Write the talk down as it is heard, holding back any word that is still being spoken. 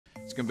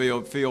It's going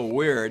to feel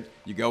weird.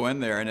 You go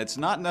in there, and it's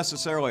not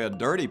necessarily a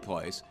dirty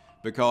place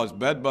because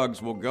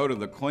bedbugs will go to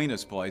the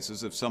cleanest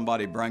places if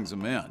somebody brings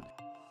them in.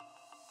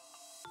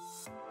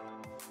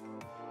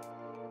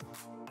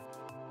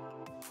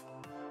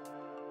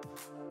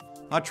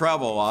 I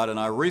travel a lot, and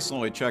I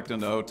recently checked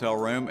into a hotel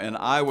room and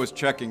I was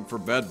checking for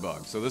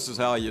bedbugs. So this is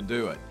how you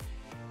do it.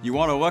 You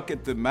want to look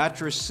at the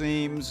mattress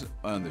seams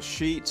and the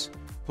sheets,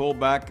 pull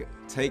back,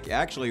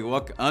 actually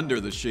look under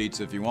the sheets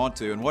if you want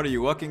to. And what are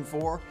you looking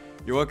for?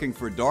 You're looking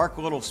for dark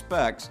little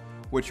specks,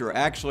 which are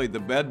actually the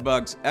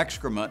bedbug's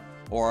excrement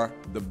or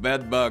the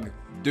bedbug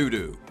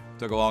doo-doo.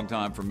 Took a long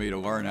time for me to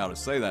learn how to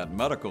say that in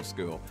medical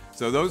school.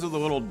 So those are the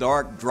little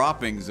dark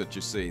droppings that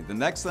you see. The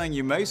next thing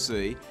you may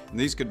see, and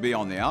these could be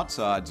on the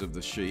outsides of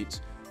the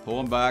sheets, pull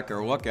them back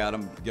or look at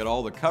them, get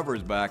all the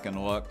covers back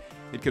and look.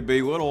 It could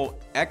be little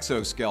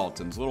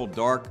exoskeletons, little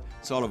dark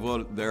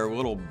they're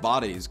little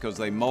bodies because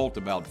they molt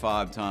about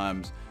 5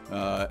 times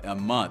a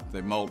month.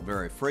 They molt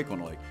very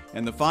frequently.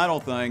 And the final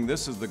thing,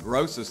 this is the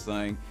grossest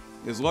thing,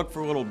 is look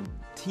for little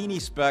teeny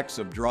specks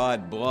of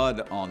dried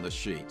blood on the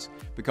sheets,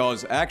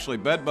 because actually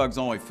bedbugs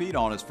only feed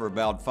on us for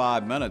about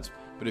 5 minutes,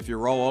 but if you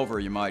roll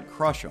over you might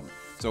crush them.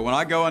 So when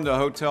I go into a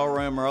hotel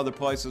room or other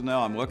places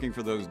now, I'm looking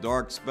for those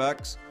dark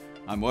specks.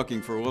 I'm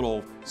looking for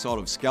little sort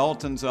of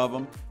skeletons of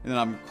them, and then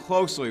I'm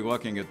closely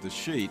looking at the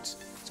sheets.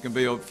 It's going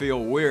to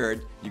feel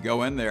weird. You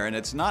go in there, and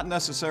it's not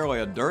necessarily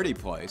a dirty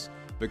place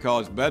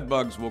because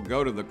bedbugs will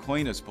go to the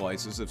cleanest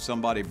places if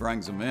somebody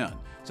brings them in.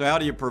 So how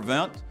do you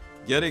prevent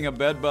getting a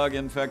bedbug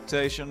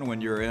infestation when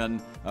you're in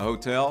a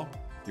hotel?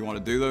 You want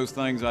to do those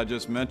things I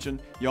just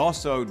mentioned. You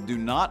also do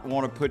not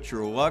want to put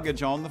your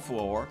luggage on the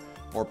floor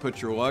or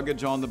put your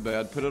luggage on the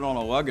bed. Put it on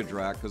a luggage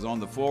rack, because on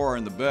the floor or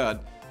in the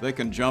bed, they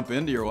can jump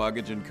into your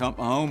luggage and come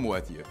home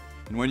with you.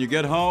 And when you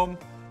get home,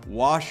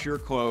 wash your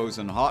clothes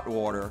in hot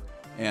water,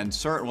 and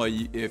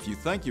certainly if you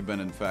think you've been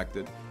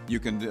infected, you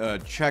can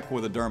check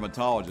with a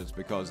dermatologist,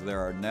 because there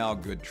are now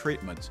good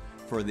treatments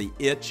for the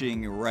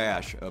itching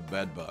rash of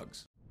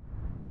bedbugs.